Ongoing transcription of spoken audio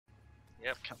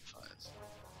Yep. Campfires.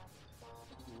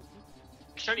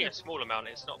 It's only a small amount,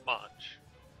 it's not much.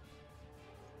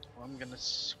 Well, I'm gonna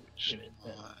switch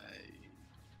my...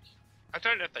 I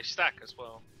don't know if they stack as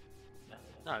well.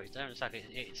 No, it's don't stack.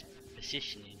 It's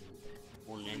positioning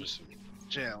more than anything.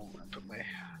 Jail and put my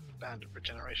band of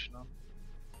regeneration on.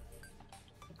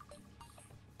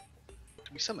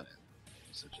 Can we summon it?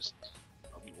 So just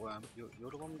worm.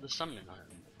 You're the one with the summoning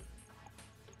item.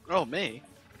 Oh, me?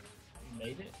 You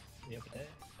made it the other day.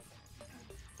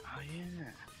 Oh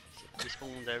yeah. You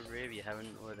spawned over here if you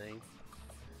haven't already.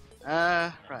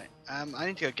 Right. I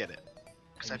need to go get it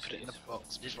because I put it in a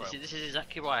box. This before is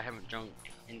exactly why I haven't drunk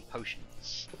any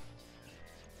potions.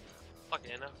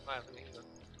 Fucking enough, I haven't either.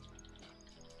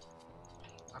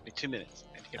 I'll be 2 minutes.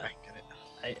 I need to get back and get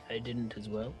it. I didn't as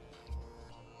well.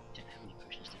 Didn't have any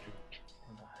potions to drink.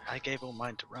 I gave all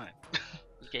mine to Ryan.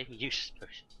 You gave me useless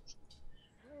potions.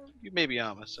 You may be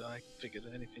armor, so I figured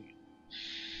anything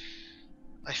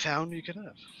I found you could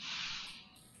have.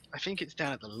 I think it's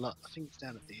down at the I think it's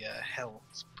down at the Hell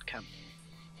camp.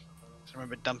 So I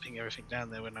remember dumping everything down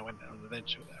there when I went on an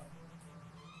adventure with Aaron.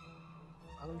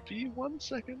 I'll be 1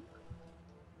 second.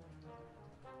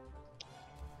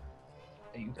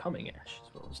 Are you coming, Ash?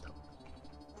 Is what I was told.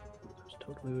 I was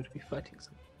told we would be fighting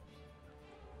something.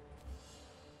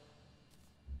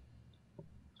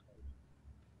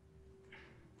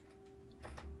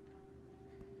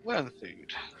 Worm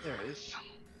food. There it is.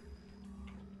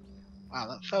 Wow,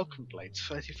 that Falcon Blade's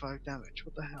 35 damage.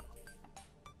 What the hell?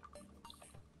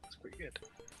 That's pretty good.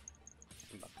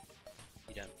 You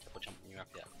don't double jump when you're up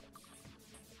yet.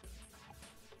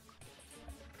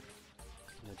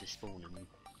 You're just spawning.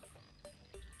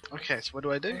 Okay, so what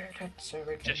do I do?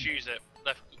 Just use it.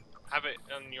 Left, have it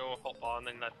on your hotbar and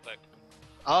then left click.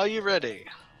 Are you ready?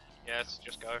 Yes,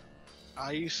 just go.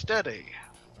 Are you steady?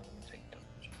 Take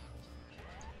damage.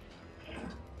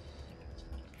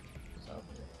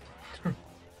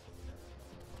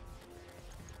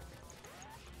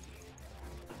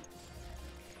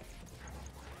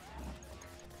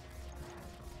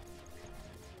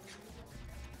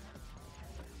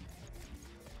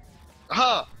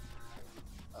 Aha!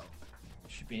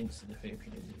 Should be instant defeat if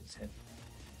you didn't hit his head.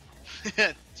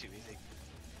 Too easy.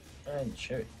 And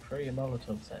shoot, throw your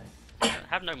Molotovs there. I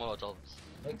have no Molotovs.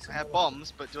 Make some I have Molotovs.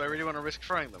 bombs, but do I really want to risk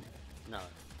throwing them? No.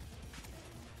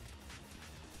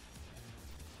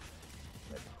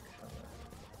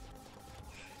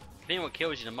 If anyone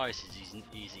kills you the most is he's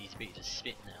ability to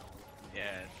spit now.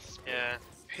 Yeah. Yeah.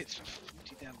 Hits for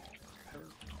 40 damage.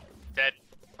 Dead.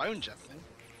 Bone javelin?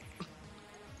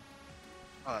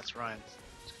 Oh, that's Ryan's.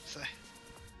 I was gonna say.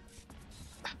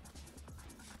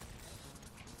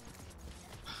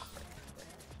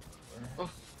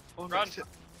 Oh, Run. no,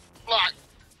 Black!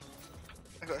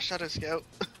 I got a shadow scout.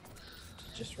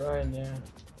 Just Ryan, yeah.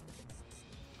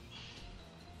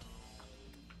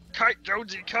 Kite,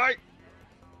 Jonesy, kite!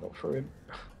 Not for him.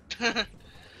 How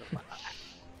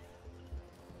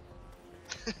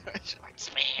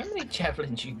many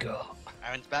javelins you got?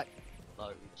 Aaron's back.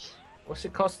 Loads. What's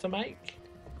it cost to make?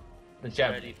 The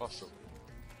Sturdy javelin. fossil.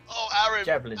 Oh, Aaron!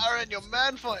 Javelins. Aaron, you're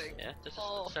man fighting! Yeah, just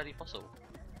Oh. a sturdy fossil.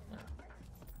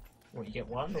 What, you get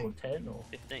 1 or 10 or?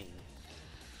 15.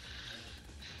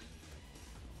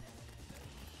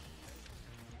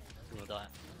 I'm gonna die.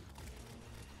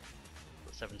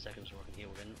 Got 7 seconds before I can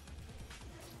heal again.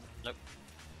 Nope.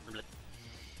 I'm lit.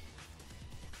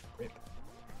 Rip.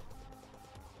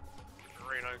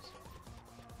 Rhinos.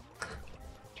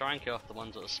 Try and kill off the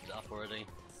ones that are split up already.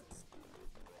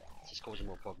 It's just causing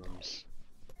more problems.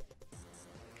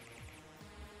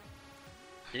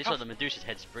 This is why the Medusa's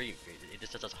head's brilliant. It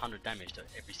just does 100 damage to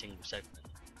every single segment.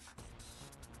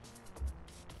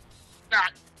 Ah!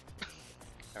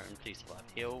 Aaron, please survive.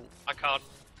 Heal. I can't.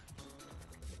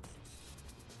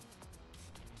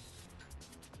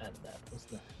 And that was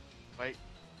that. Wait.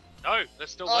 No, they're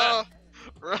still Oh!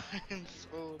 Ryan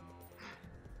spawned.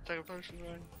 Take a potion,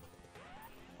 Ryan.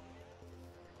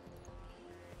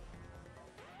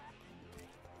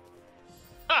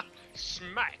 there. Ha!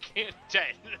 Smack!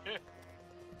 Dead.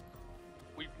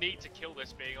 We need to kill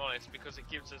this, being honest, because it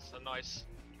gives us a nice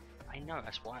I know,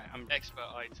 that's why I'm. expert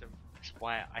item. That's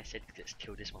why I said let's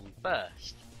kill this one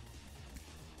first.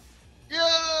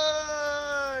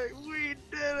 Yay! We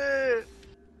did it!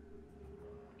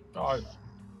 No.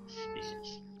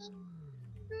 Jesus.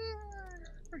 Yay!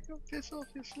 Freaking piss off,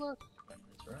 you slut.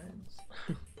 That's Ryan's.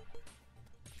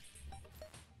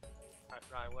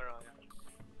 Right, where are you?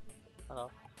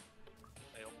 Hello.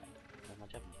 Hey, oh. Where's my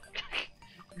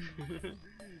javelin?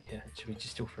 Yeah, should we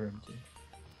just still for him too?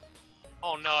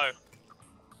 Oh no!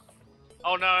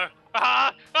 Oh no!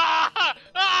 Ah! Ah!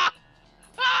 Ah!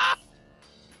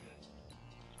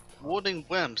 Warding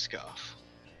Worm Scarf.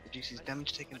 Reduces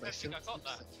damage taken by I think I 70%. got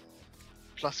that.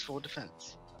 Plus 4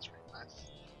 defense. That's really nice.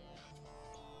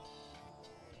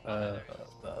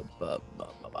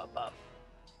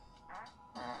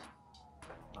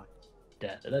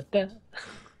 Da da da da.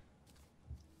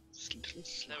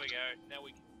 There we go. Now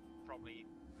we can probably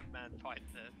man fight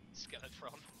the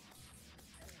Skeletron.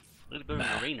 A little bit of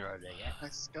an arena over there, yeah?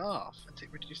 Nice scarf. I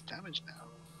take reduced damage now.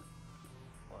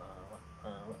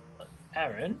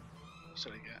 Aaron, So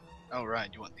we get. Oh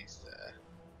right, you want these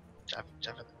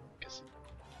javelin.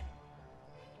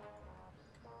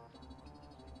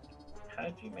 how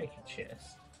do you make a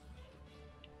chest?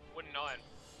 Wooden iron.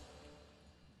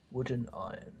 Wooden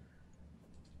iron.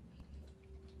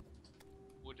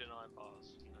 Wooden iron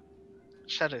bars.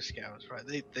 Shadow scales, right?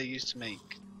 They used to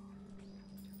make.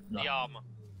 No. The armor.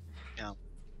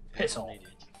 Piss off. Needed.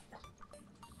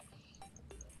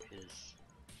 Because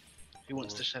Who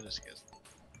wants the shadow scales?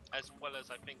 As well as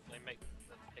I think they make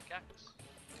the pickaxe.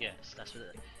 yes, that's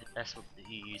what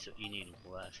you use. You need them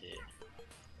for. That's it.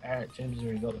 Alright, James has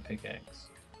already got a pickaxe.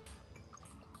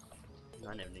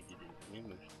 I never needed it.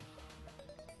 Move.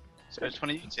 So it's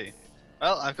 22.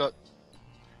 Well, I've got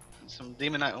some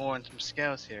demonite ore and some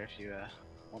scales here if you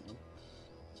want them.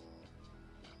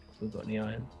 We've got any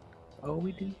iron. Oh,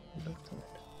 we do. We got some.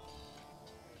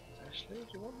 Ashley, do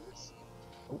you want this?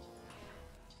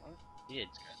 Yeah,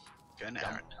 Go an dump.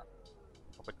 Aaron.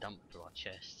 Proper dump through our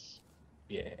chests.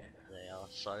 Yeah. They are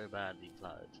so badly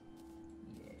cluttered.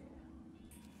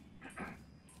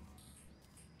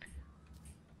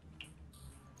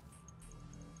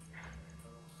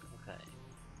 Okay.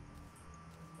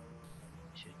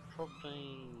 Should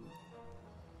probably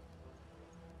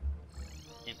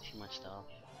empty my stuff.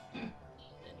 Then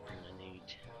I'm gonna need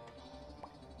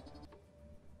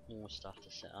more stuff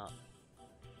to set up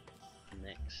the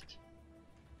next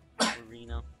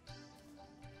arena.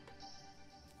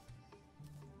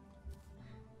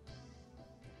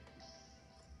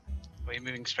 Are you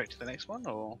moving straight to the next one,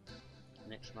 or?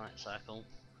 Next night cycle.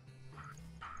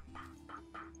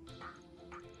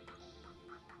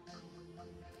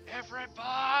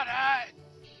 Everybody!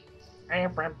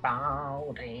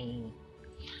 Everybody.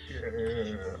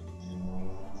 Yeah.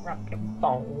 Rock your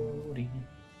body.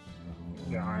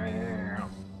 Yeah.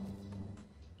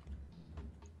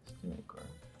 Still grow.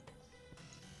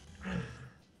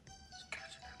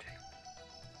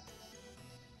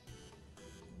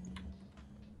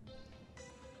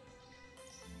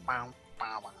 Wow,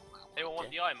 wow, wow, wow. Anyone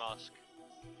want the eye mask?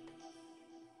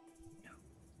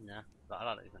 Nah, but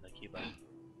I like it when they keep on.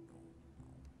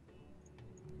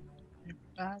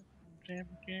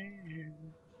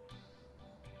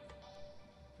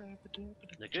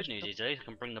 The good news is they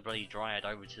can bring the bloody Dryad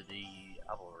over to the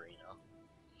other arena.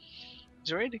 Is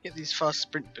there a way to get these fast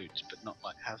sprint boots, but not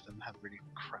like have them have really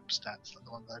crap stats like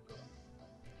the ones I've got?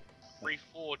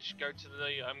 Reforge, go to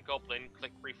the goblin,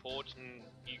 click reforge, and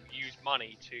you use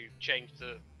money to change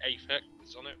the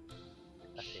effects on it.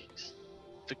 A fix.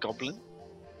 The goblin?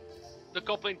 The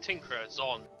goblin tinkerer is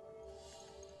on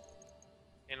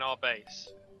in our base,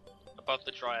 above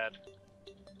the dryad.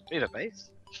 Need a base?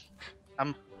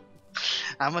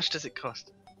 How much does it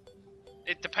cost?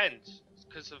 It depends,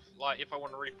 because of like if I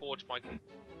want to reforge my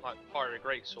like fiery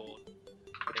greatsword,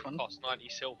 it one? costs 90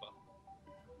 silver.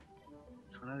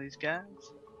 Which one of these guys?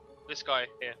 This guy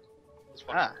here, this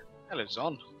one. Ah, hello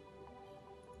Zon.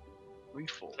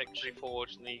 Reforge. Click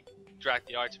reforge, and you drag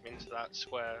the item into that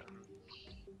square.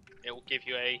 It will give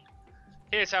you a.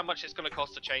 Here's how much it's going to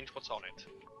cost to change what's on it.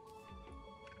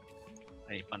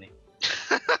 Hey, money.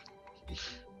 I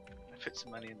put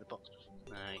some money in the box.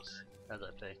 Nice. How's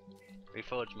that feel?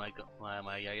 Reforge my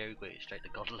yo-yo straight to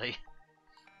godly.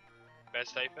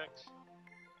 Best apex?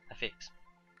 A fix.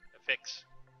 A fix.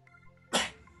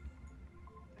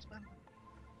 Where's my money?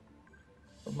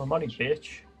 Where's my money,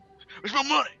 bitch? Where's my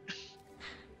money? I'm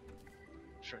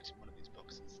sure it's in one of these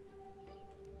boxes.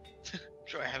 I'm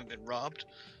sure I haven't been robbed.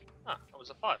 Ah, that was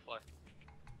a firefly.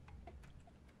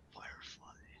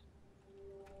 Firefly.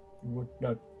 Would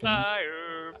not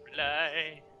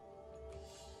Firefly.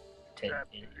 take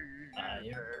it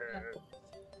higher.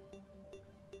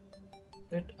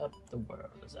 Lit up the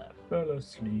world as I fell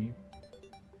asleep.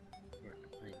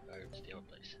 I need to go to the other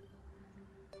place.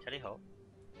 Teddy Hop.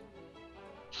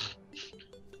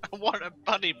 I want a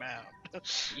bunny mound.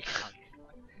 You can't.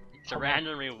 It's a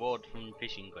random reward from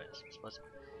fishing quests.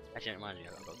 Actually, it reminds me.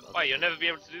 Wait, you'll never be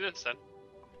able to do this then?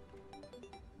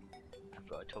 I've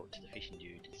got to talk to the fishing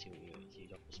dude to see what he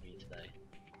offers me today.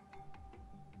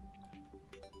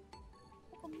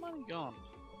 Where's my money gone?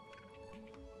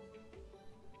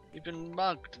 You've been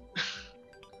mugged.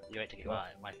 You wait to get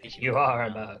What? my fishing. You rod are a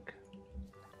now. mug.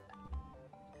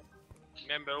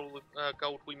 Remember all the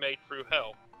gold we made through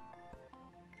hell?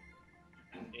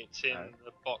 It's in No.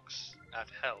 the box at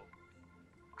hell.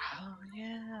 Oh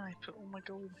yeah, I put all my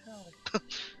gold in hell.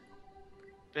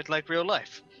 Bit like real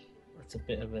life. That's a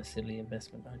bit of a silly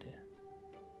investment idea.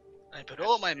 I put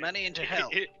all my money into hell.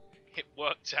 It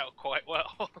worked out quite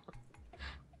well.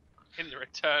 In the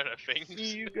return of things.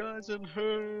 See you guys in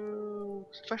hell.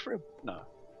 Did I throw? No.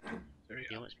 There we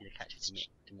He go. wants me to catch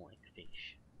a demonic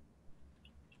fish.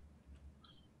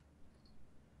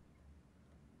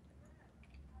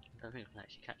 I don't think I can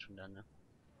actually catch one down there.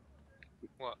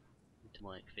 What?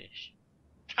 Demonic fish.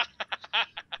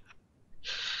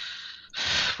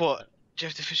 What? Do you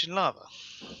have to fish in lava?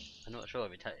 I'm not sure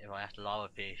if I have to lava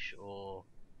fish or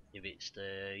if it's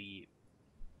a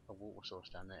water source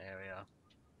down that area.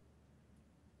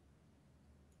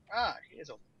 Ah, here's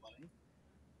all the money.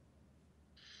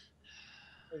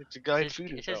 It's a guide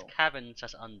food It as says well. caverns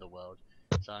as underworld,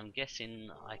 so I'm guessing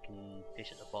I can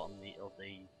fish at the bottom of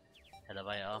the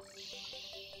elevator.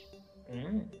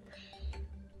 Mm.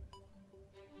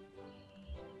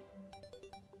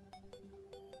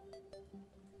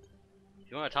 If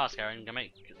you want a task, Aaron, go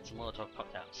make some Molotov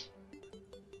cocktails.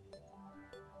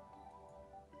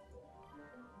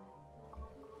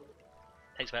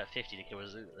 Takes about 50 to kill a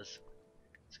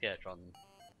Skeletron.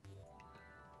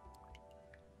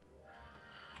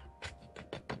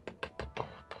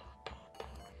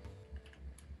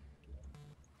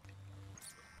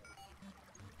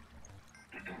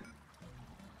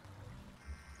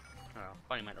 Oh,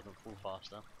 funny mate doesn't fall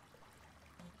faster.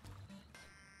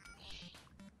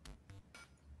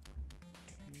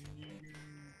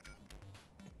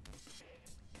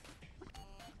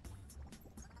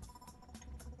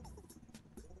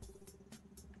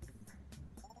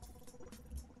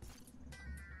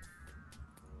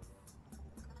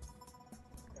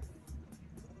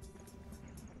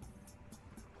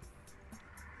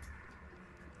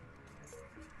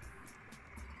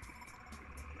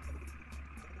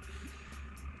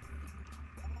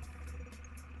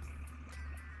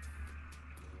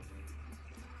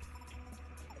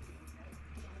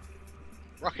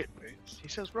 Rocket boots. He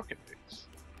sells rocket boots.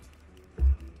 Yeah,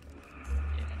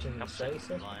 Didn't couple say seconds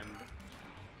so. of lime.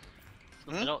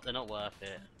 Hmm? They're not worth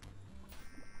it.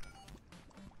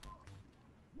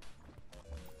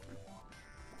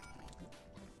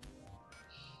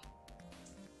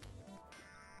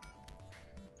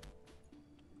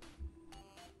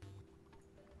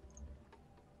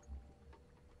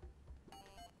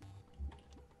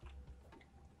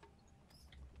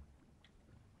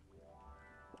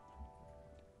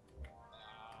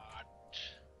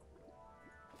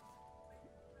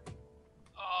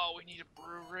 Oh, we need a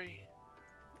brewery.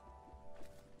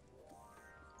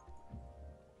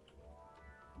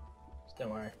 Just don't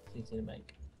worry, it's easy to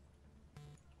make.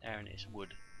 Aaron, it's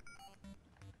wood.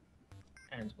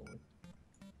 And forward.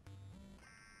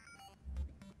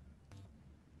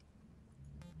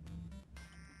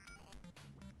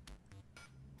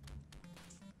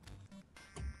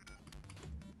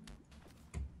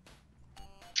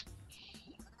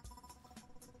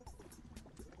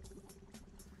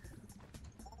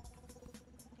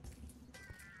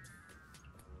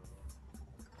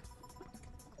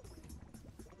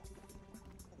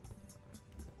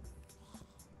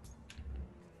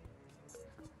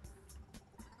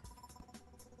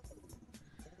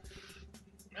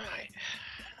 Right.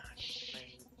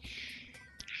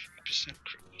 3%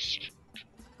 increase.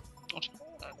 Not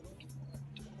bad.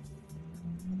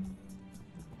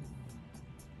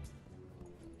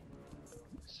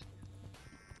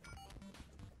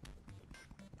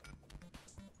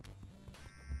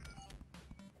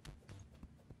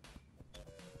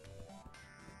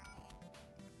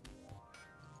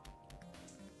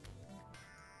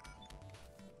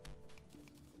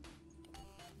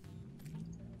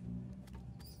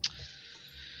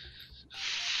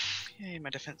 Yay, my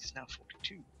defense is now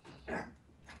 42.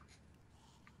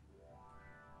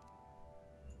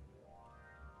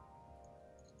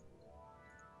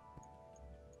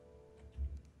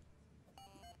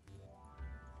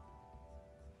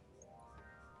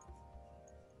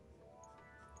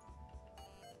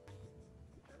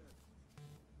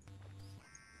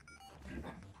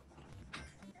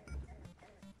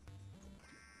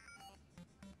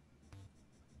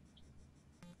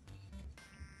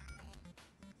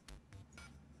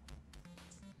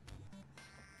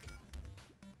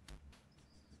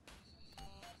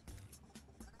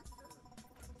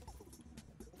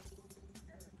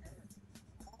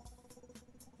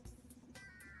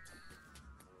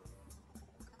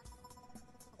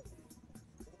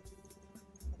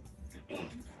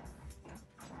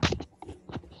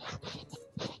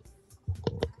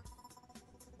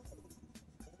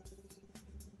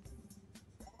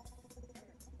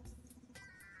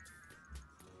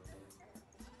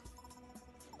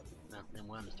 No, them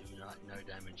worms do like no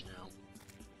damage now.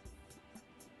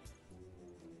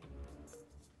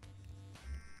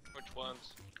 Which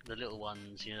ones? The little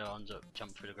ones, you know, ones that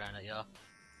jump through the ground at you.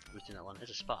 Who's doing that one? There's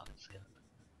a spark. Let's get it.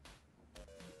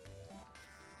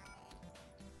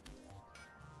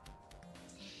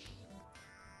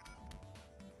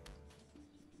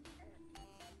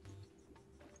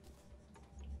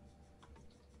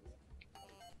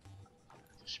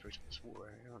 Just spruce up this water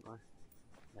area, aren't I?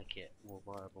 Make it more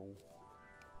viable.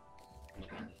 Not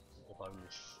the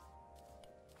bonus.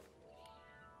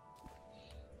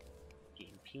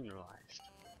 Getting penalised.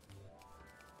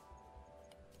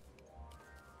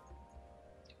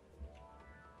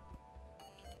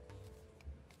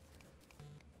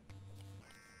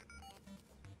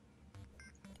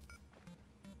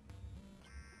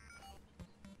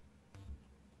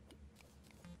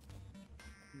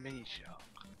 Mini shark.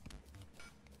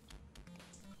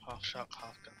 Half shark,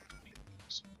 half gun. Completely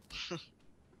awesome.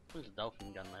 There's a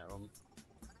dolphin gun later on.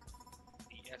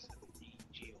 The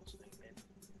SMG or something, man.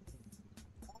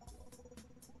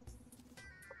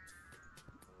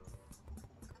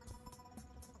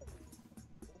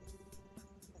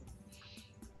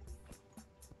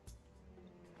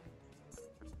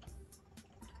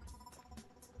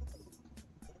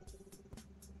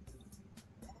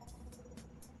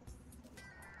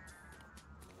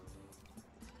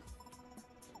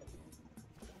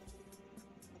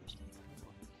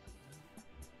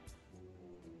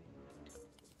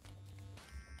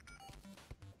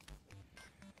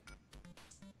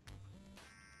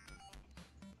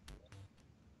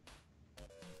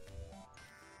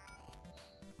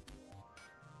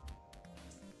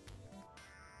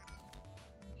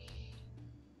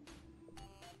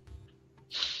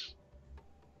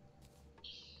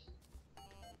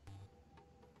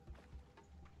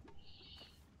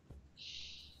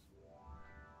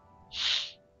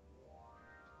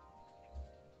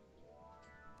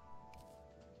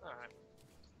 Alright.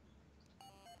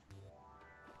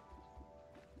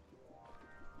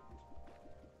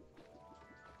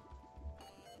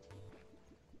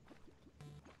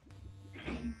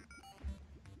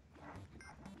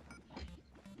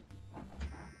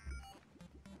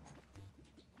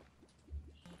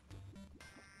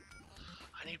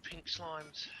 I need pink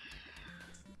slimes.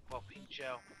 Well, pink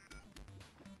gel.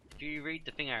 Do you read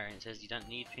the thing, Aaron? It says you don't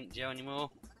need pink gel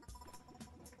anymore.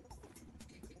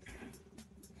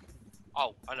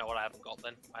 Oh, I know what I haven't got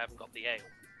then. I haven't got the ale.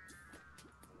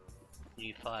 You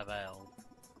need 5 ale.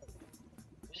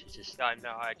 Which is just No,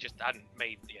 I just hadn't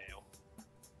made the ale.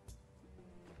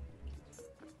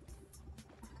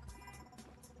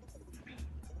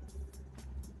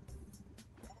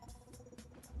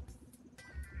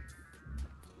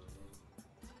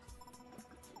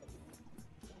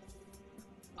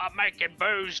 I'm making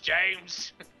booze,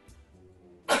 James!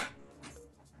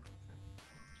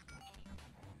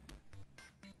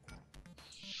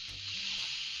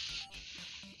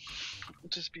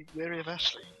 Just be wary of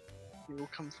Ashley. He will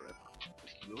come for it.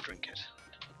 He will drink it.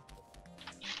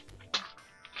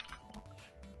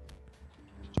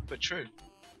 But true.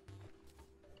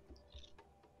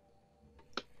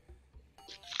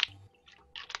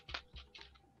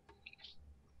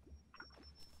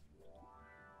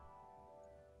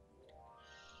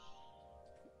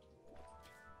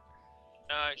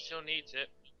 No, it still needs it.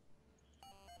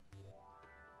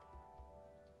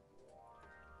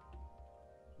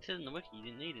 it says in the wiki you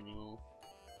didn't need any more.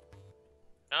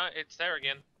 No, it's there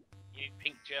again. You need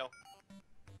pink gel.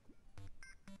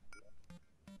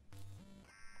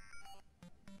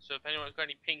 So if anyone's got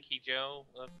any pinky gel,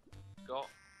 I've got.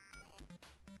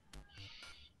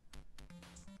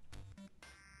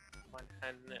 Mind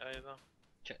handing it over?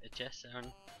 Check the chest,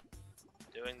 Aaron.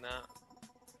 Doing that.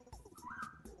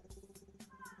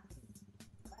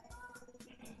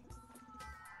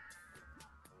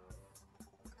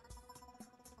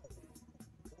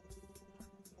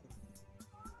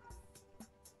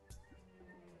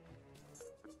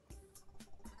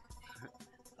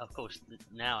 Of course,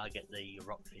 now I get the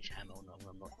rockfish hammer and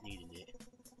I'm not needing it.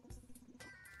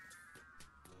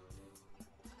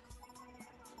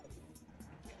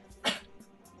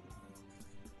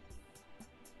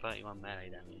 $31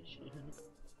 melee damage.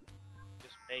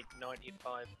 Just made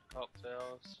 95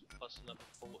 cocktails plus another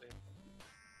 40.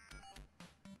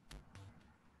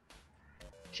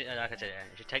 Like I said, it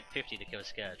should take 50 to kill a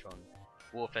Skeletron.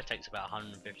 Warfare takes about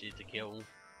 150 to kill.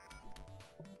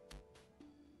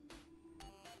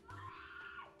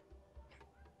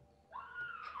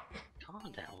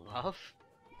 Calm down, love.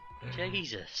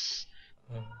 Jesus.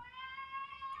 I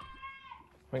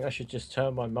think I should just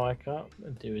turn my mic up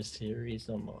and do a series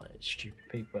on my stupid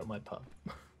people at my pub.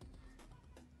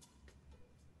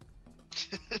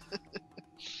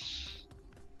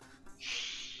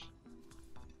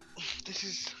 This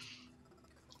is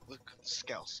the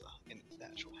Scouser in its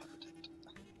natural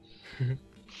habitat.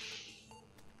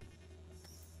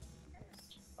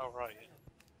 Oh right.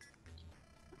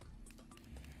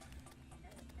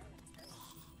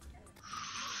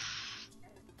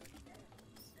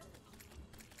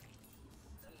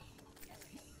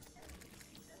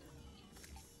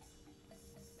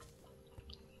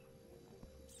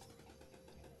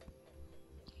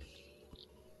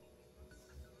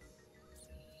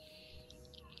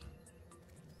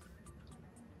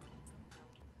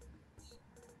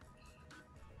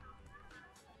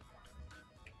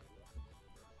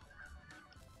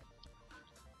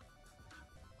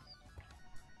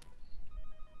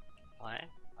 Hi.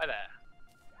 Hi there.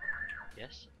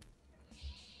 Yes.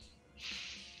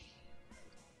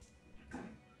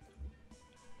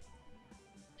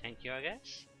 Thank you, I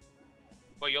guess.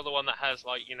 Well, you're the one that has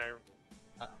like, you know.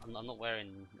 I'm not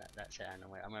wearing that set, and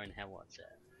I'm wearing Hellward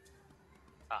set.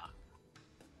 Ah.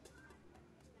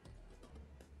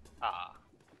 Ah.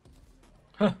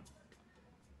 Huh.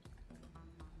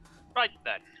 Right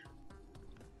then.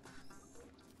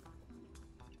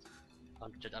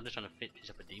 I'm just trying to fish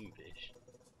up a demon fish.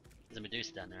 There's a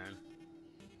Medusa down there, and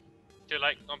Too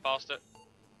late. Gone past it.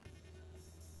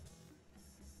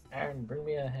 Aaron, bring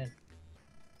me a head.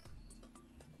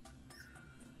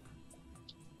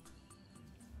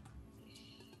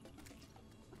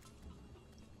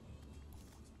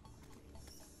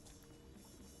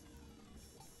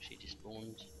 she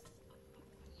despawned.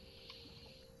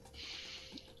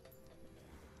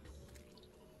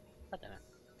 I don't know.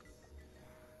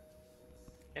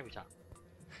 Every time.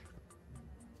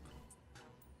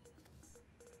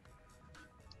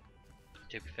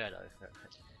 To be fair though,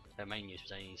 her main use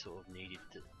was only sort of needed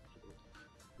to.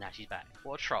 Now she's back.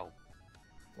 What a troll!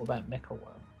 What about Mecha Worm?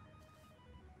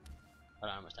 I don't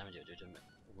know how much damage it would do to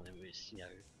when it was, you know,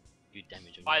 good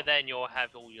damage or By not. then you'll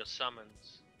have all your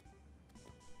summons.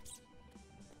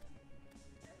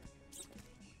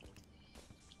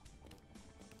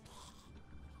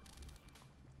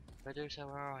 Medusa,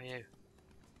 where are you?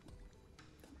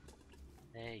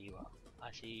 There you are.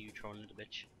 I see you, trolling little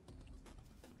bitch.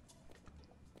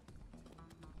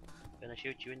 Gonna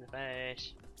shoot you in the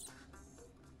face.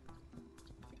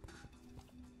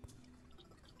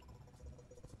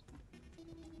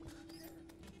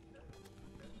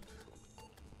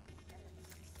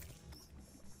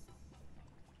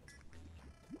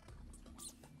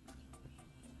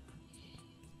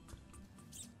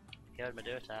 Killed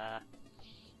Medusa.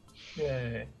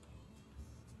 Yeah.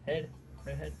 Head?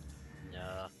 No head?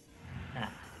 No,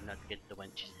 Ah. did not get the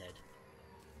wench's head.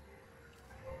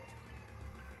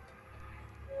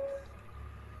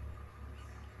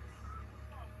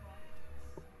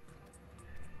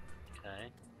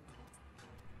 Okay.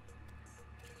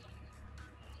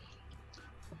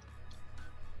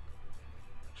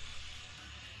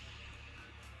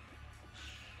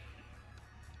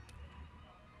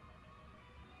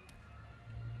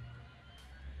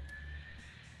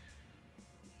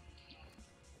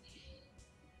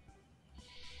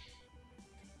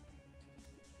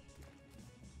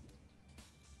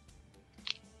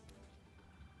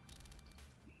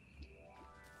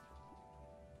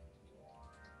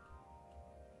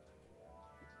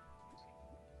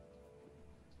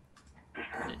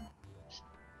 It's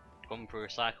gone through a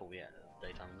cycle yet,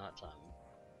 daytime and nighttime.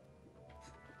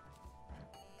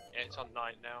 Yeah, it's on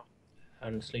 9 now.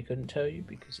 Honestly, couldn't tell you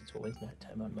because it's always night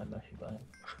time on my mushy biome.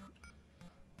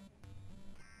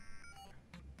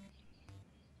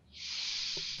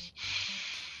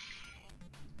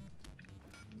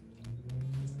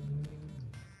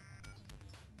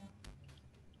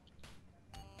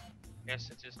 Yes,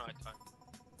 it is night time.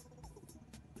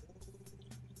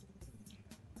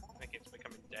 I think it's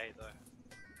becoming day though.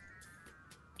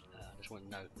 I just want to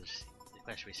know because the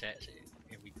quest resets it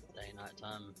every day and night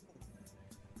time.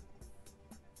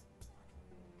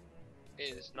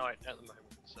 It is night at the moment,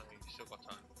 so you've still got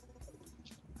time.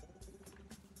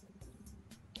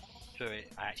 So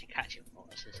I actually catch it or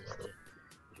not, this is the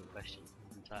different question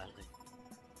entirely.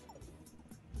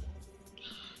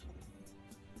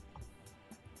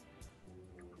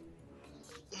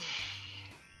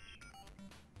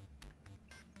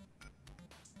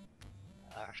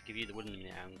 I should give you the wooden in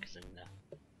now because then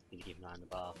you need to keep an eye on the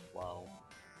bar while.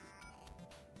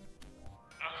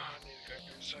 I need to go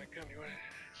for a sec anyway.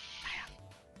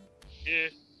 Yeah.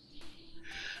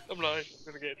 I'm lying. I'm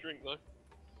gonna get a drink though.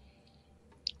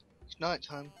 It's night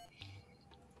time.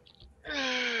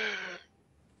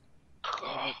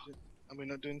 Are we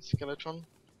not doing Skeletron?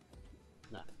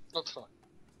 Not tonight.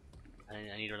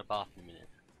 I need to run a bath in a minute.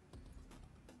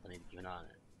 I need to keep an eye on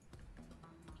it.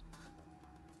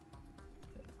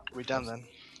 Are we done then?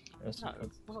 That's No,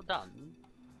 I'm not done.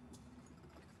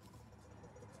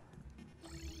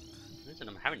 Listen,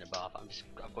 I'm having a bath.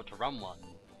 I've got to run one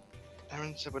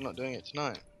Aaron said we're not doing it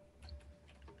tonight.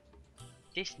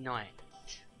 this night.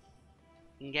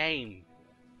 In game.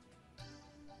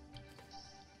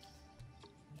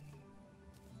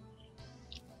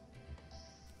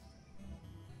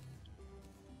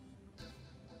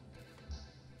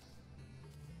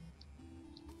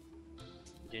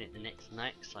 Doing it the next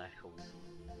night cycle.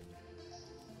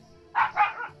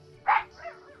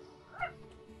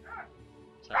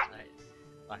 So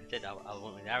like I said, I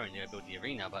wanted Aaron to build the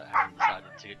arena, but Aaron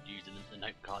decided to use the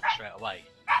note card straight away.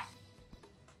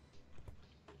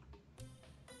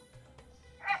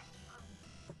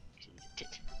 She's a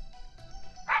tit.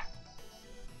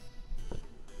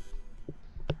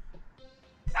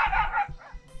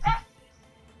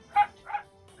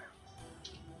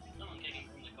 Someone getting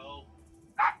from the coal.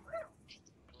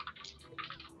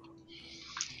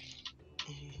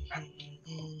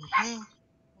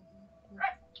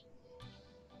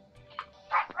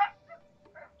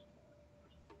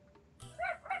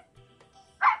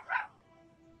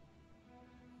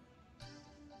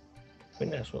 I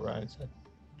think that's what Ryan said.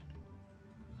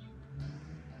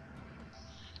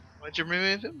 Why'd you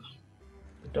remove him?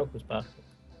 The dog was barking.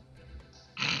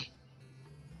 I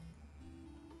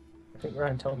think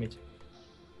Ryan told me to.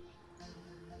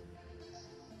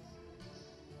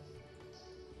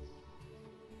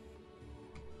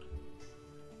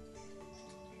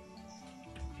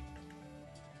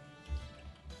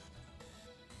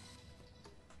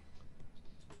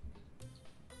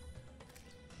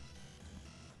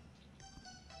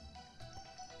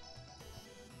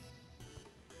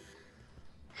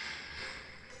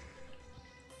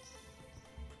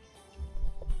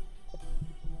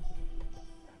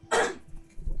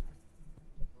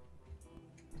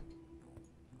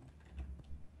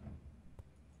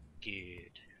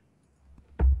 Good.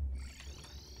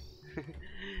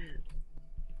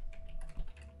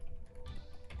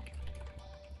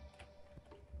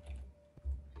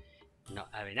 Not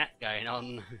having that going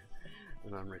on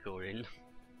when I'm recording.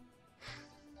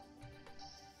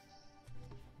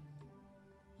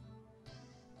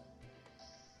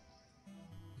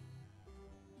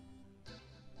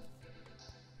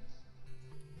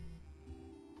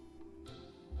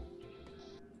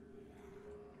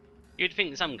 You'd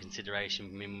think some consideration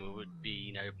from him would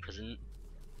be, present.